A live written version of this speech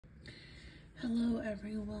Hello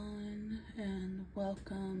everyone and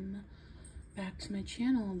welcome back to my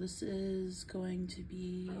channel. This is going to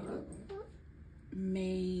be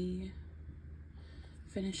May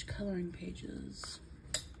finished coloring pages.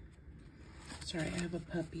 Sorry, I have a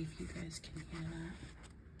puppy if you guys can hear that.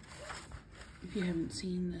 If you haven't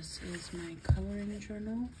seen, this is my coloring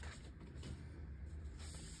journal.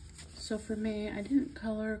 So for May, I didn't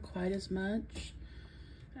color quite as much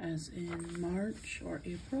as in March or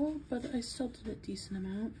April, but I still did a decent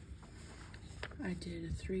amount. I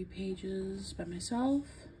did 3 pages by myself,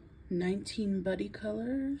 19 buddy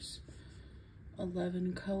colors,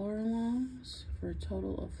 11 color alongs for a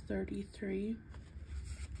total of 33.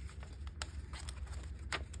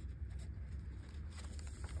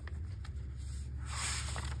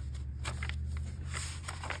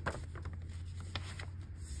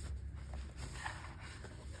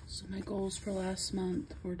 So my goals for last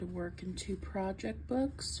month were to work in 2 project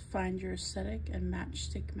books, Find Your Aesthetic and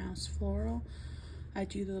Matchstick Mouse Floral. I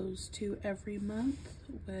do those 2 every month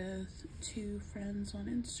with 2 friends on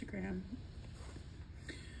Instagram.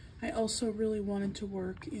 I also really wanted to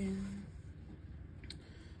work in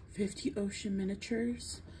 50 Ocean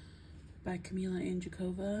Miniatures by Camila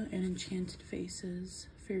Anjakova and Enchanted Faces,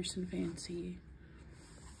 Fierce and Fancy,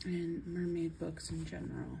 and mermaid books in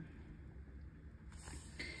general.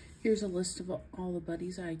 Here's a list of all the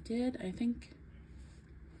buddies I did, I think.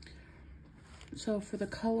 So for the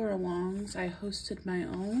color alongs, I hosted my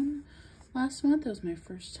own last month. It was my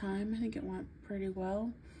first time. I think it went pretty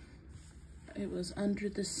well. It was Under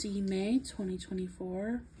the Sea May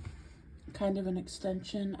 2024. Kind of an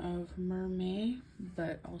extension of Mermay,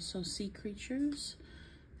 but also sea creatures.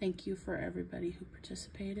 Thank you for everybody who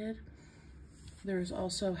participated. There's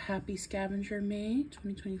also Happy Scavenger May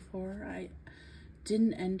 2024. I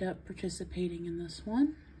didn't end up participating in this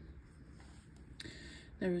one.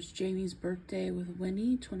 There was Jamie's Birthday with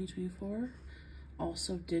Winnie 2024.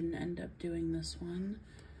 Also didn't end up doing this one.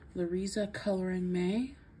 Larissa Coloring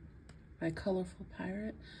May by Colorful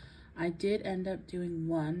Pirate. I did end up doing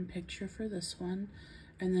 1 picture for this one.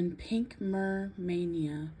 And then Pink Mer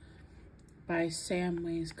Mania by Sam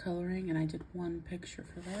Ways Coloring, and I did 1 picture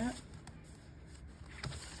for that.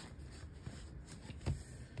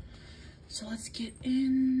 So let's get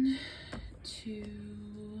into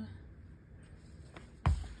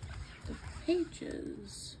the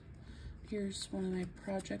pages. Here's one of my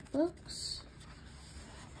project books.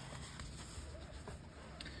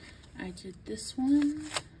 I did this one.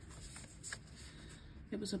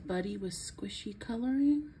 It was a buddy with squishy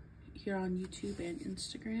coloring here on YouTube and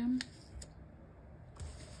Instagram.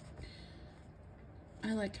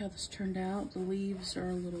 I like how this turned out. The leaves are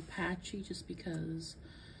a little patchy just because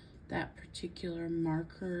that particular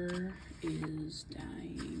marker is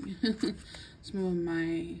dying. Some of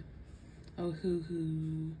my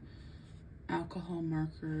Ohuhu alcohol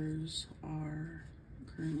markers are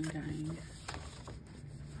currently dying.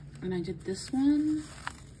 And I did this one.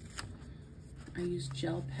 I used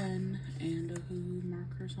gel pen and Ohuhu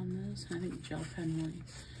markers on this. And I think gel pen really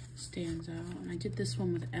stands out. And I did this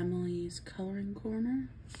one with Emily's Coloring Corner.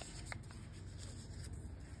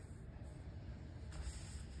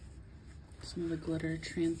 Some of the glitter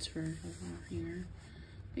transferred over here.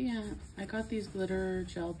 But yeah, I got these glitter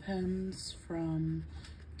gel pens from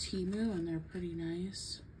Temu and they're pretty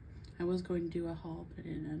nice. I was going to do a haul, but I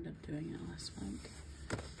didn't end up doing it last month.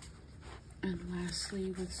 And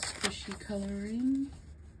lastly, with squishy coloring,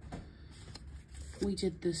 we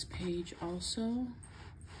did this page also.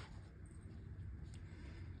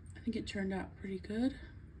 I think it turned out pretty good.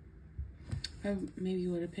 I maybe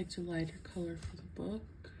would have picked a lighter color for the book,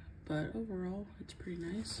 but overall, it's pretty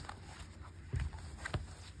nice.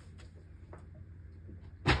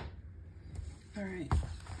 All right,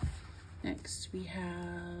 next we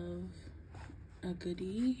have a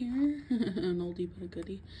goodie here, an oldie but a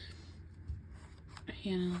goodie.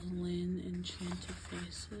 Hannah Lynn Enchanted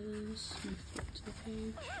Faces. Let me flip to the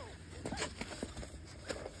page.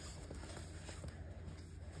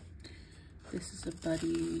 This is a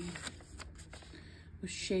buddy with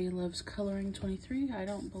Shay Loves Coloring 23. I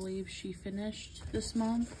don't believe she finished this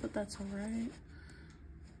month, but that's all right.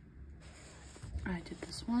 I did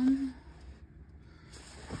this one.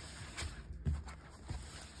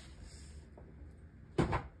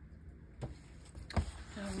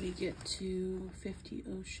 Now we get to 50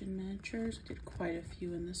 Ocean Miniatures. I did quite a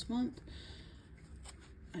few in this month.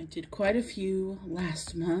 I did quite a few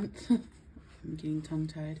last month. I'm getting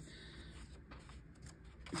tongue-tied.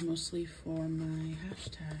 Mostly for my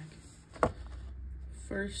hashtag.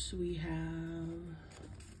 First we have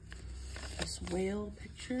this whale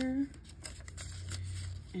picture.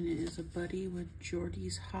 And it is a buddy with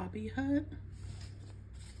Jordy's Hobby Hut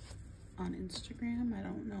on Instagram. I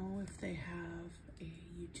don't know if they have a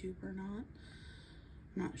YouTube or not.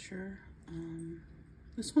 I'm not sure.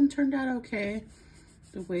 This one turned out okay.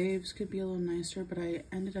 The waves could be a little nicer, but I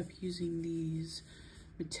ended up using these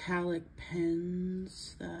metallic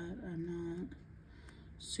pens that I'm not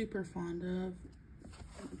super fond of.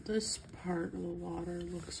 This part of the water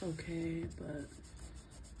looks okay, but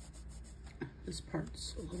this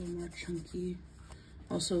part's a little more chunky.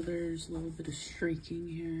 Also, there's a little bit of streaking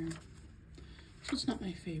here. So it's not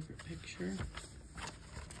my favorite picture.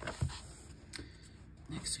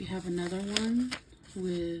 Next, we have another one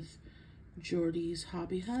with Jordy's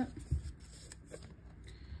Hobby Hut.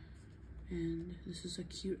 And this is a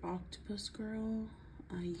cute octopus girl.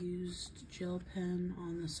 I used gel pen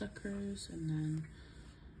on the suckers and then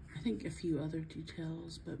I think a few other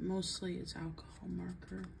details, but mostly it's alcohol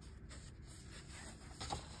marker.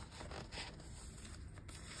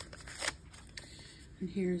 And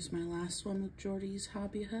here's my last one with Jordy's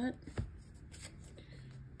Hobby Hut.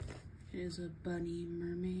 It is a bunny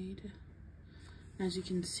mermaid. As you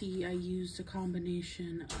can see, I used a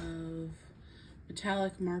combination of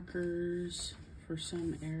metallic markers for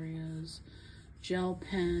some areas, gel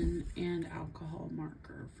pen, and alcohol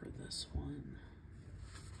marker for this one.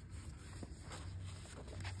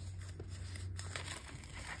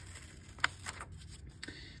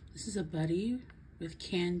 This is a buddy with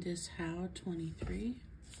Candace Howe 23.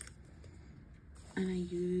 And I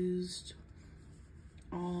used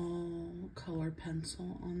all color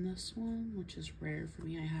pencil on this one, which is rare for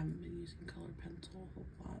me. I haven't been using color pencil a whole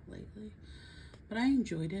lot lately, but I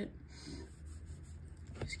enjoyed it.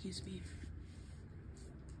 Excuse me.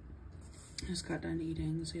 I just got done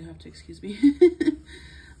eating, so you have to excuse me.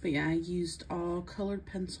 But yeah, I used all colored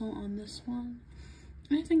pencil on this one.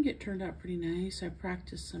 I think it turned out pretty nice. I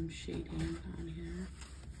practiced some shading on here.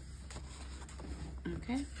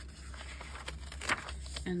 Okay.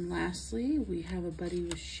 And lastly, we have a buddy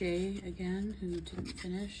with Shay again, who didn't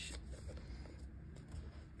finish.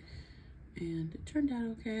 And it turned out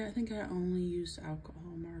okay. I think I only used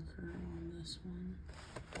alcohol marker on this one.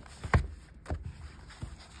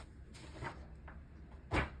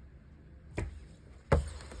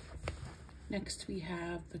 Next, we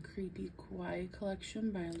have the Creepy Kawaii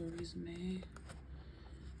collection by Louise May.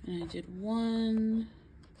 And I did one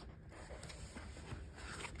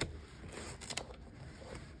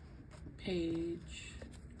page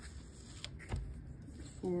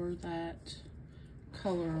for that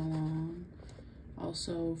color along.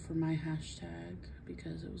 Also for my hashtag,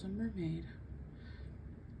 because it was a mermaid.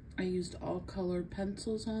 I used all colored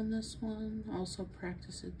pencils on this one. Also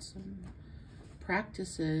practiced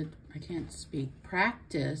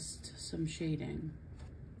some shading.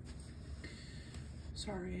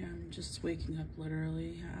 Sorry, I'm just waking up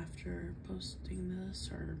literally after posting this,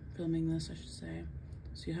 or filming this, I should say.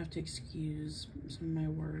 So you have to excuse some of my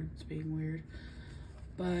words being weird.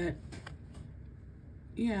 But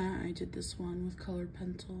yeah, I did this one with colored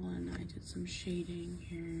pencil and I did some shading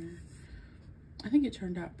here. I think it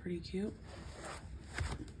turned out pretty cute.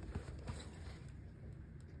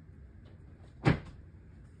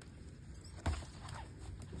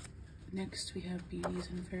 Next, we have Beauties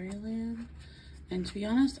in Fairyland. And to be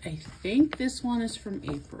honest, I think this one is from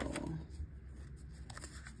April.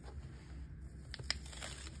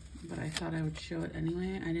 But I thought I would show it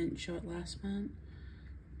anyway. I didn't show it last month.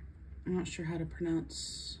 I'm not sure how to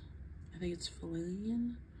pronounce, I think it's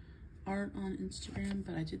Philillian art on Instagram,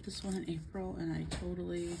 but I did this one in April and I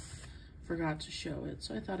totally forgot to show it.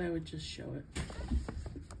 So I thought I would just show it.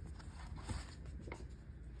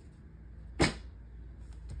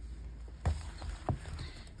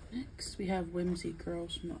 Next, we have Whimsy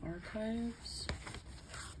Girls from the Archives.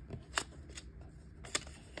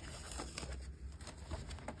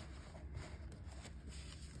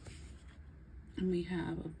 And we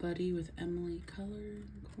have a buddy with Emily Color in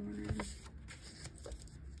the corner.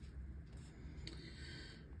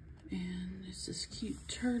 And it's this cute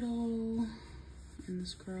turtle and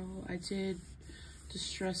this girl. I did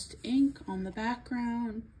distressed ink on the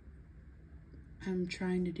background. I'm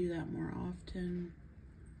trying to do that more often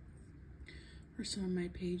for some of my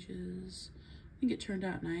pages. I think it turned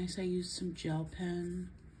out nice. I used some gel pen.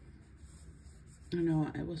 No,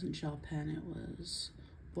 it wasn't gel pen, it was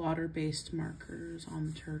water-based markers on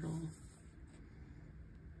the turtle.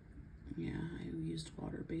 Yeah, I used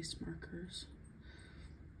water-based markers.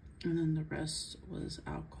 And then the rest was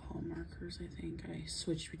alcohol markers, I think. I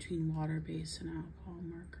switched between water-based and alcohol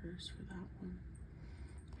markers for that one.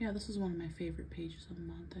 Yeah, this is one of my favorite pages of the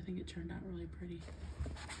month. I think it turned out really pretty.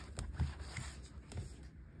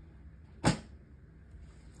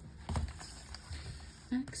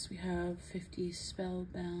 Next, we have 50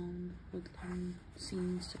 Spellbound Woodland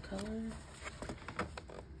Scenes to Color.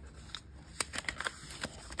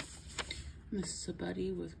 This is a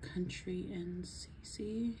buddy with Country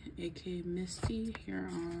NCC, aka Misty, here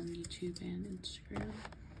on YouTube and Instagram.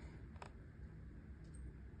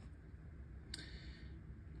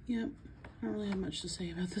 Yep, I don't really have much to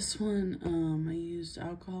say about this one. I used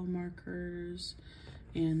alcohol markers,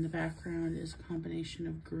 and the background is a combination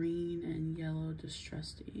of green and yellow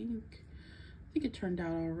distressed ink. I think it turned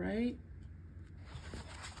out all right.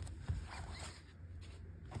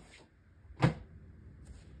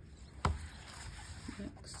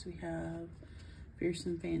 Next we have Fierce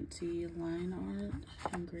and Fancy line art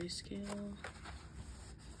in grayscale.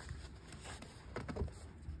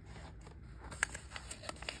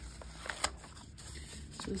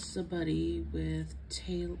 So this is a buddy with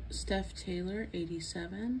Steph Taylor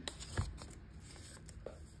 87.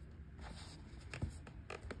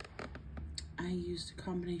 I used a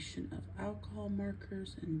combination of alcohol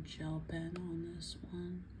markers and gel pen on this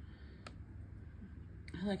one.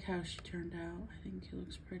 I like how she turned out. I think it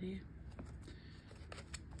looks pretty.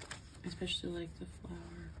 I especially like the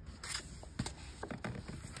flower.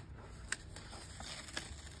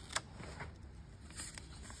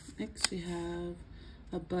 Next we have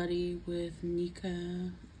a buddy with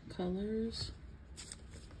Nika colors.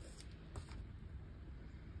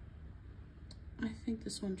 I think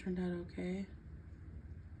this one turned out okay.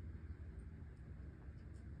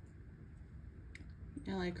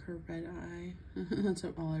 I like her red eye. That's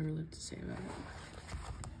all I really have to say about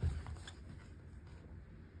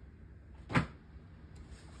it.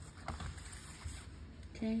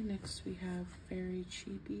 Okay, next we have Fairy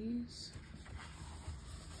Cheapies.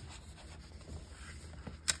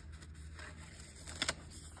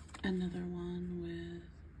 Another one with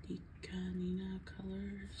Nina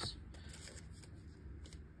colors.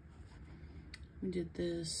 We did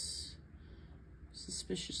this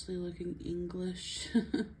suspiciously looking English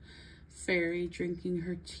fairy drinking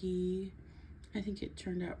her tea. I think it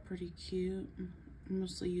turned out pretty cute. I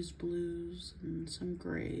mostly used blues and some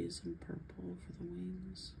grays and purple for the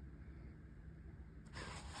wings.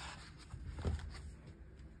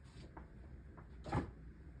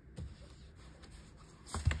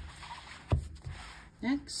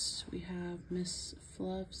 Next, we have Miss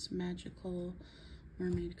Fluff's Magical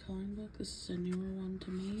Mermaid Coloring Book. This is a newer one to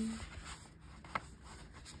me.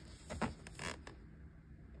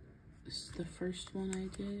 This is the first one I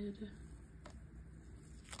did.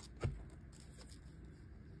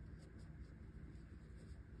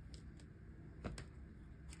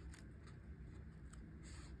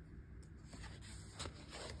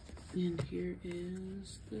 And here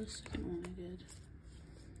is the second one I did.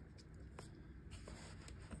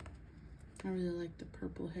 I really like the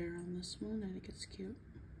purple hair on this one. I think it's cute.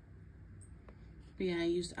 But yeah, I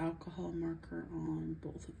used alcohol marker on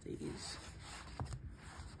both of these.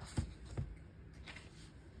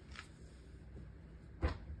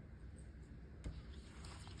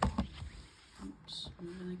 Oops,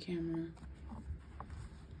 moving the camera.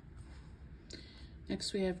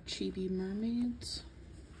 Next we have Chibi Mermaids.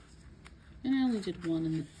 And I only did one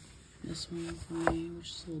in this one for me, which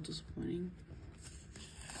is a little disappointing.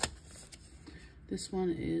 This one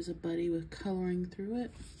is a buddy with coloring through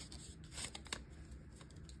it.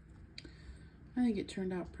 I think it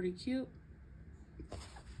turned out pretty cute.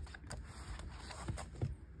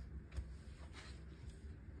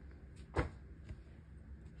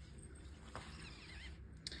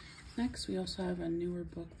 Next, we also have a newer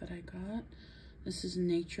book that I got. This is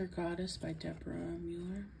Nature Goddess by Deborah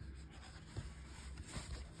Mueller.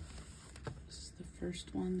 This is the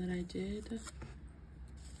first one that I did.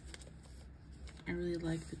 I really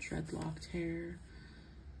like the dreadlocked hair.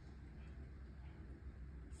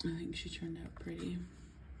 I think she turned out pretty.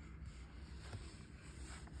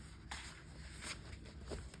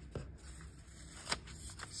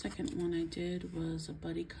 Second one I did was a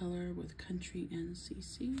buddy color with Country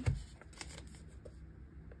NCC.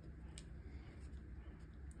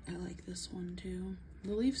 I like this one too.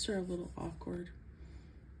 The leaves are a little awkward.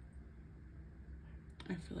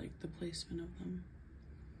 I feel like the placement of them.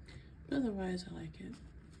 But otherwise, I like it.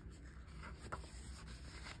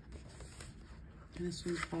 And this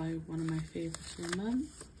one's probably one of my favorites of the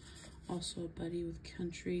month. Also a buddy with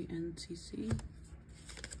Country NCC.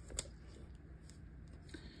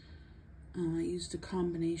 I used a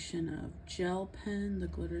combination of gel pen, the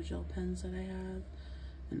glitter gel pens that I have,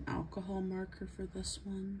 an alcohol marker for this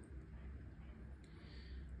one.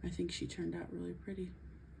 I think she turned out really pretty.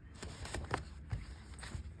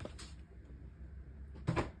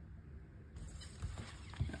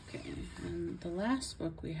 Okay, and the last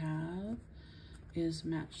book we have is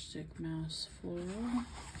Matchstick Mouse Floral.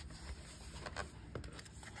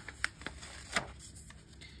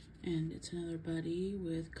 And it's another buddy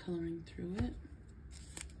with coloring through it.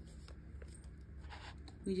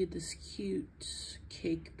 We did this cute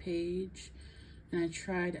cake page, and I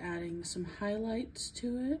tried adding some highlights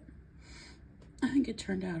to it. I think it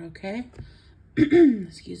turned out okay.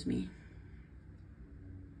 Excuse me.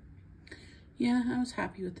 Yeah, I was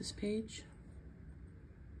happy with this page.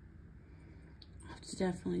 I'll have to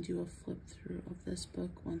definitely do a flip through of this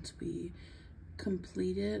book once we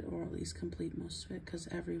complete it, or at least complete most of it, because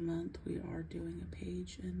every month we are doing a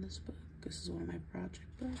page in this book. This is one of my project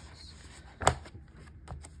books.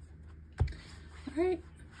 All right.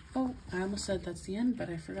 Oh, I almost said that's the end, but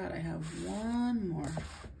I forgot I have one more.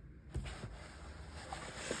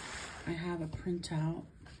 I have a printout.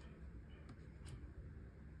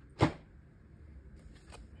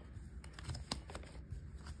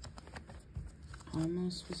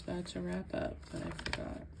 Almost was about to wrap up, but I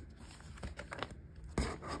forgot.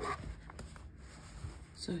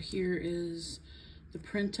 So here is the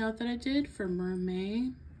printout that I did for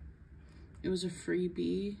Mermay. It was a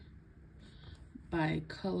freebie by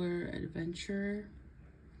Color Adventure.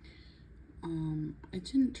 It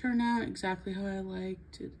didn't turn out exactly how I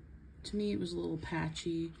liked it. To me, it was a little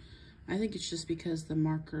patchy. I think it's just because the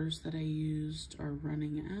markers that I used are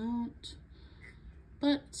running out,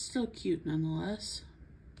 but it's still cute nonetheless.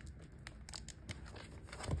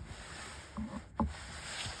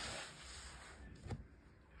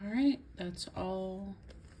 All right, that's all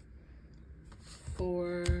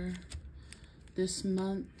for this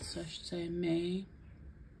month, so I should say May,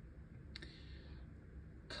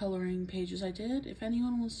 coloring pages I did. If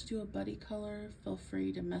anyone wants to do a buddy color, feel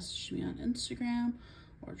free to message me on Instagram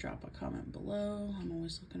or drop a comment below. I'm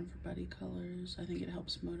always looking for buddy colors. I think it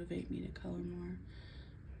helps motivate me to color more.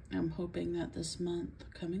 I'm hoping that this month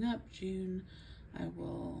coming up, June, I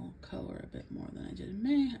will color a bit more than I did in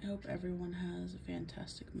May. I hope everyone has a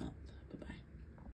fantastic month. Bye-bye.